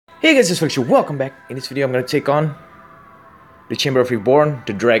Hey guys, it's Felix. Welcome back. In this video, I'm gonna take on the Chamber of Reborn,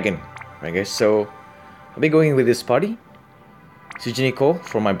 the Dragon. Right, guys. So I'll be going with this party. Nicole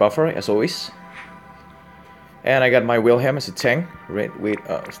for my buffer, as always. And I got my Wilhelm as a tank, right, with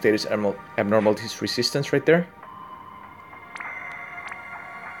status abnormalities resistance right there.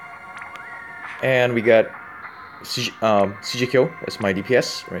 And we got as my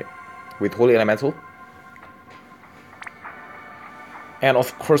DPS, right, with Holy Elemental. And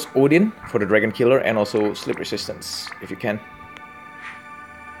of course Odin for the Dragon Killer and also Sleep Resistance, if you can.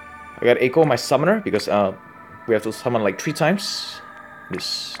 I got Echo, my Summoner, because we have to summon like 3 times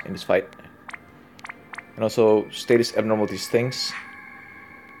in this fight. And also status abnormalities things.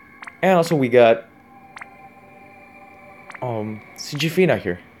 And also we got Sigifina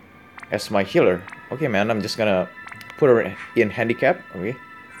here as my healer. Okay man, I'm just gonna put her in handicap. Okay.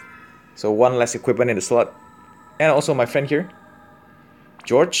 So 1 less equipment in the slot. And also my friend here,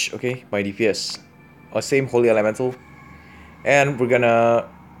 George, okay, my DPS. Same Holy Elemental. And we're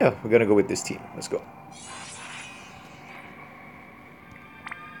gonna go with this team. Let's go.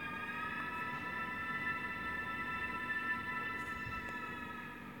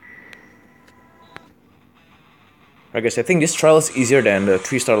 Alright guys, I think this trial is easier than the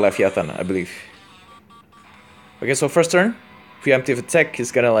 3-star Leviathan, I believe. Okay, so first turn, preemptive attack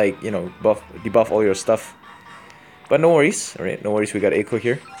is gonna like, debuff all your stuff. But no worries, alright, no worries, we got Echo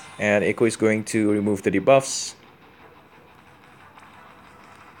here. And Echo is going to remove the debuffs.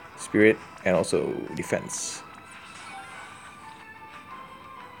 Spirit, and also defense.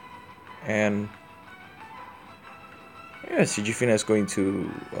 And yeah, Sigifina is going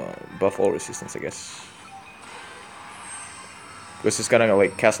to buff all resistance, I guess. Because it's gonna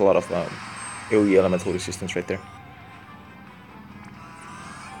like cast a lot of AoE elemental resistance right there.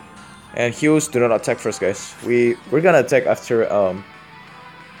 And heals do not attack first, guys. We're gonna attack after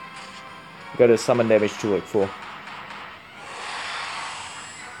we gotta summon damage to like full.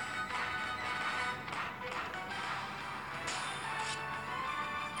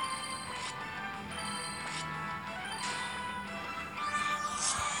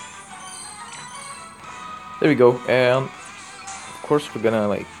 There we go, and of course we're gonna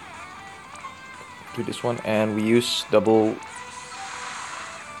like do this one, and we use double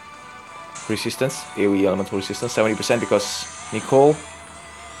resistance, AoE elemental resistance, 70%, because Nicole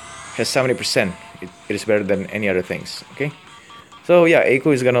has 70%. It is better than any other things. Okay, so yeah,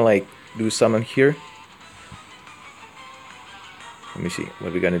 Echo is gonna like do summon here. Let me see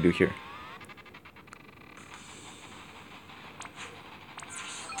what we're gonna do here.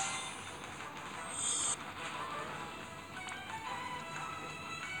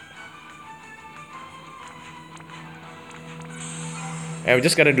 And we're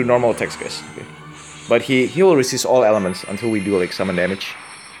just gonna do normal attacks, guys. Okay. But he will resist all elements until we do like summon damage.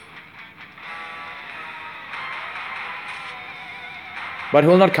 But he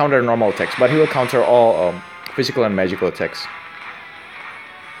will not counter normal attacks, but he will counter all physical and magical attacks.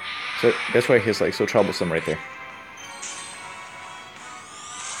 So that's why he's like so troublesome right there.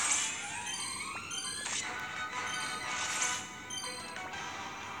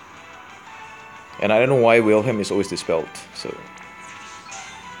 And I don't know why Wilhelm is always dispelled, so...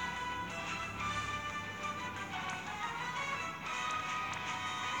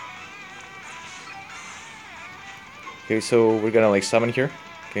 Okay, so we're gonna like summon here,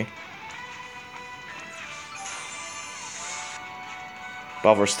 okay.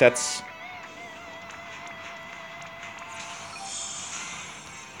 Buff our stats.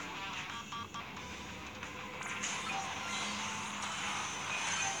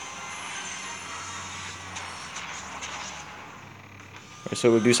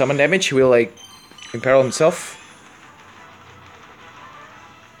 So we'll do summon damage, we'll like imperil himself.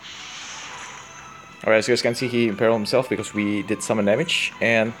 Alright, as you guys can see, he imperiled himself because we did summon damage.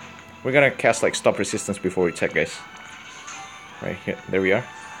 And we're gonna cast like stop resistance before we attack, guys. Right here, there we are.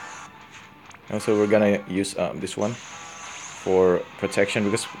 Also, we're gonna use this one for protection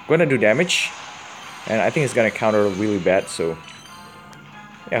because we're gonna do damage. And I think it's gonna counter really bad, so...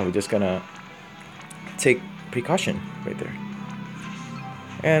 yeah, we're just gonna take precaution right there.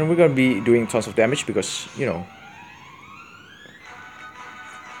 And we're gonna be doing tons of damage because, you know...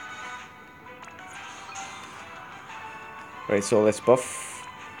 Right, so let's buff.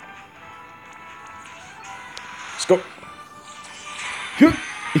 Let's go.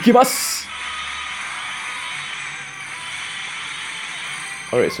 Ikimasu!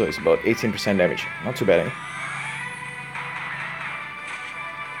 Alright, so it's about 18% damage. Not too bad, eh?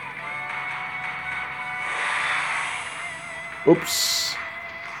 Oops.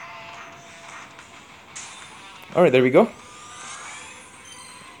 Alright, there we go.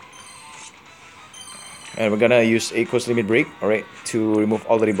 And we're gonna use Echo's Limit Break, alright, to remove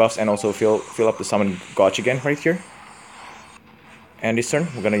all the debuffs and also fill up the Summon Gotch again right here. And this turn,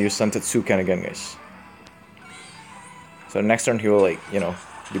 we're gonna use Santetsuken again, guys. So next turn he will, like, you know,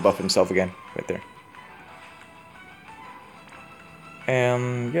 debuff himself again right there.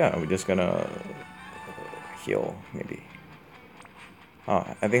 And yeah, we're just gonna heal, maybe.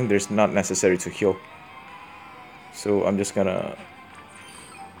 I think there's not necessary to heal. So I'm just gonna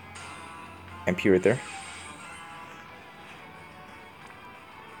MP right there.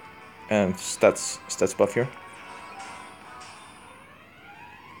 And stats buff here.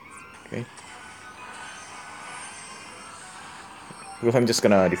 Okay. Well, I'm just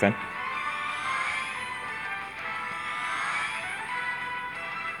gonna defend.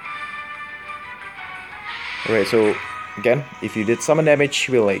 Alright, so again, if you did summon damage,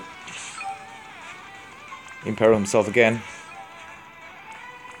 he will like imperil himself again.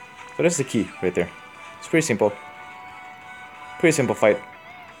 So that's the key right there. It's pretty simple. Pretty simple fight.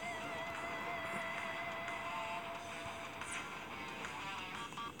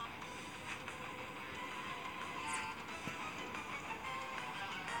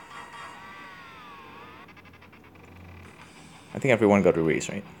 I think everyone got a raise,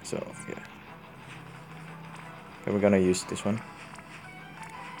 right? So yeah. Okay, we're gonna use this one.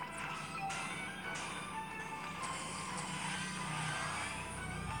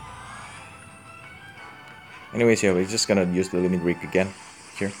 Anyways, yeah, we're just gonna use the limit break again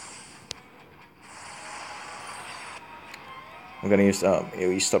here. I'm gonna use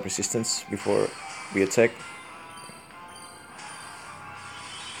AoE stop resistance before we attack.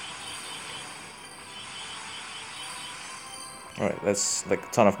 Alright, that's like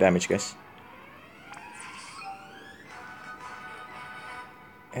a ton of damage, guys.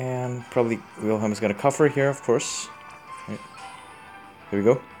 And probably Wilhelm is gonna cover here, of course. Right. Here we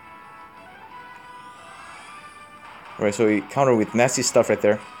go. Alright, so we counter with nasty stuff right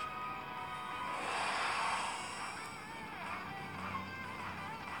there.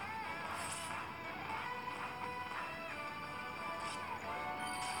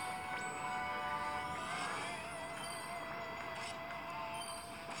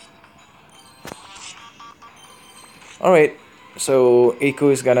 Alright, so Echo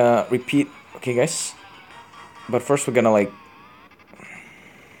is gonna repeat. Okay, guys. But first we're gonna like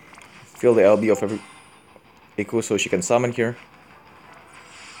fill the LB of every Echo so she can summon here.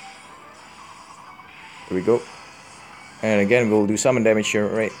 Here we go. And again, we'll do summon damage here,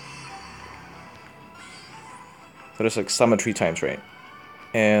 right? So that's like summon 3 times, right?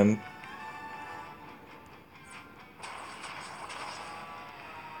 And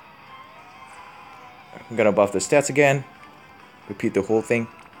I'm gonna buff the stats again. Repeat the whole thing.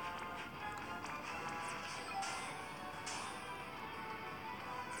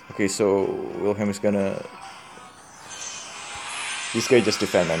 Okay, so Wilhelm is gonna... This guy just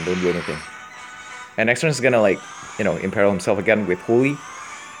defend, man, don't do anything. And next turn is gonna, like, you know, imperil himself again with Holy.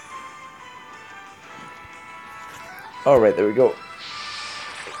 Alright, there we go.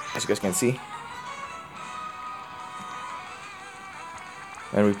 As you guys can see.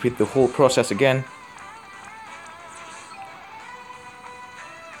 And repeat the whole process again.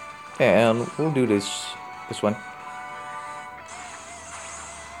 And we'll do this one.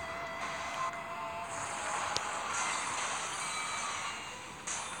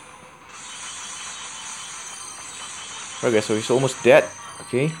 Okay, so he's almost dead.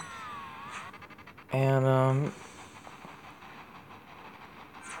 Okay. And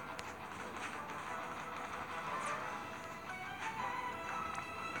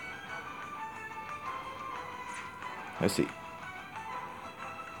let's see.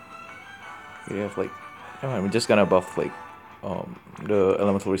 We have like, we're just gonna buff like the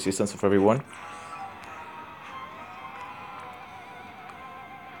elemental resistance of everyone.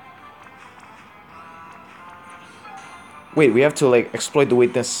 Wait, we have to like exploit the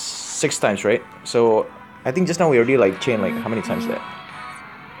weakness 6 times, right? So I think just now we already like chain like how many times that?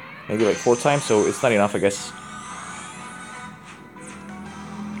 Maybe like 4 times, so it's not enough, I guess.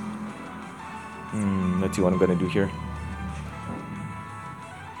 Let's see what I'm gonna do here.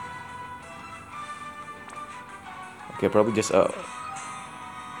 Okay, probably just gonna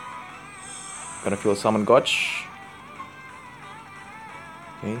feel summon Gotch.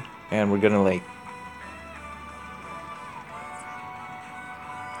 Okay, and we're gonna like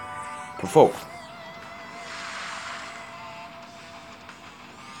provoke.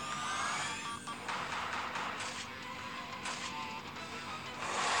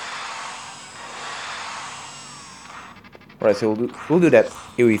 Alright, so we'll do that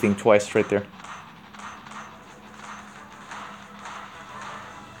AoE thing twice right there.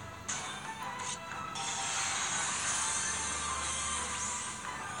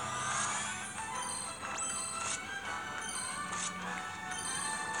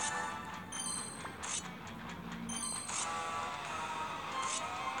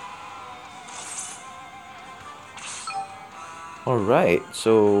 Alright,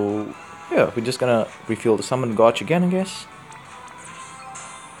 so yeah, we're just gonna refill the summon gauge again, I guess.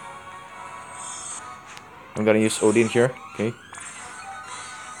 I'm gonna use Odin here, okay.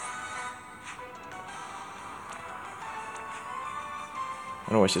 I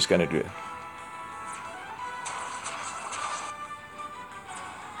don't know what's just gonna do it.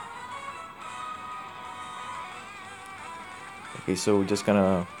 Okay, so we're just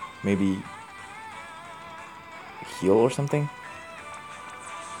gonna maybe heal or something.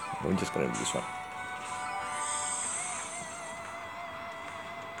 We're just gonna do this one.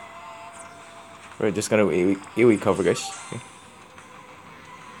 We're just gonna AoE cover, guys. Okay.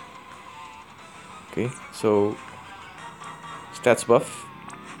 Okay, so stats buff.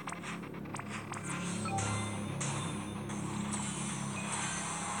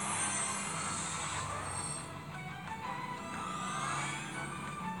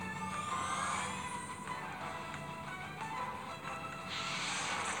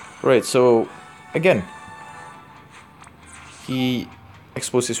 Right, so again, he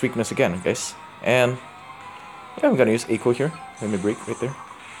exposed his weakness again, guys. And yeah, I'm gonna use Echo here. Let me break right there.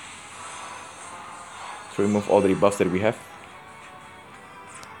 To remove all the debuffs that we have.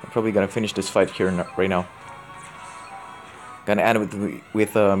 I'm probably gonna finish this fight here right now. Gonna end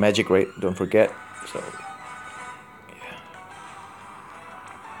with magic, right? Don't forget. So yeah,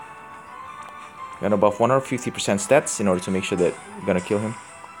 gonna buff 150% stats in order to make sure that we're gonna kill him.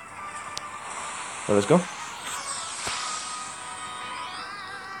 So let's go.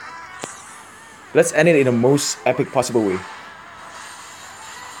 Let's end it in the most epic possible way.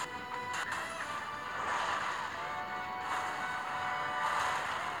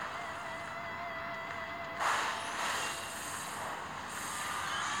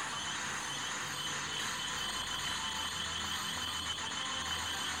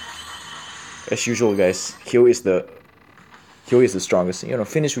 As usual, guys, Hyo is the strongest. You know,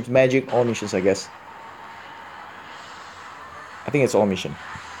 finish with magic, all missions, I guess. I think it's all mission.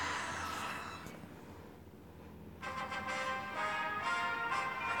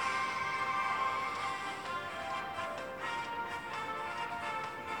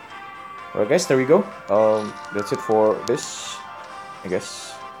 Alright, guys, there we go. That's it for this, I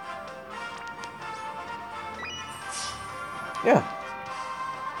guess. Yeah.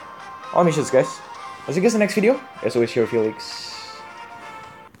 All missions, guys. I'll see you guys in the next video. As always, here Felix.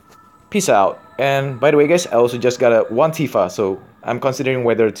 Peace out. And by the way, guys, I also just got a 1 Tifa, so I'm considering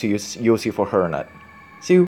whether to use UOC for her or not.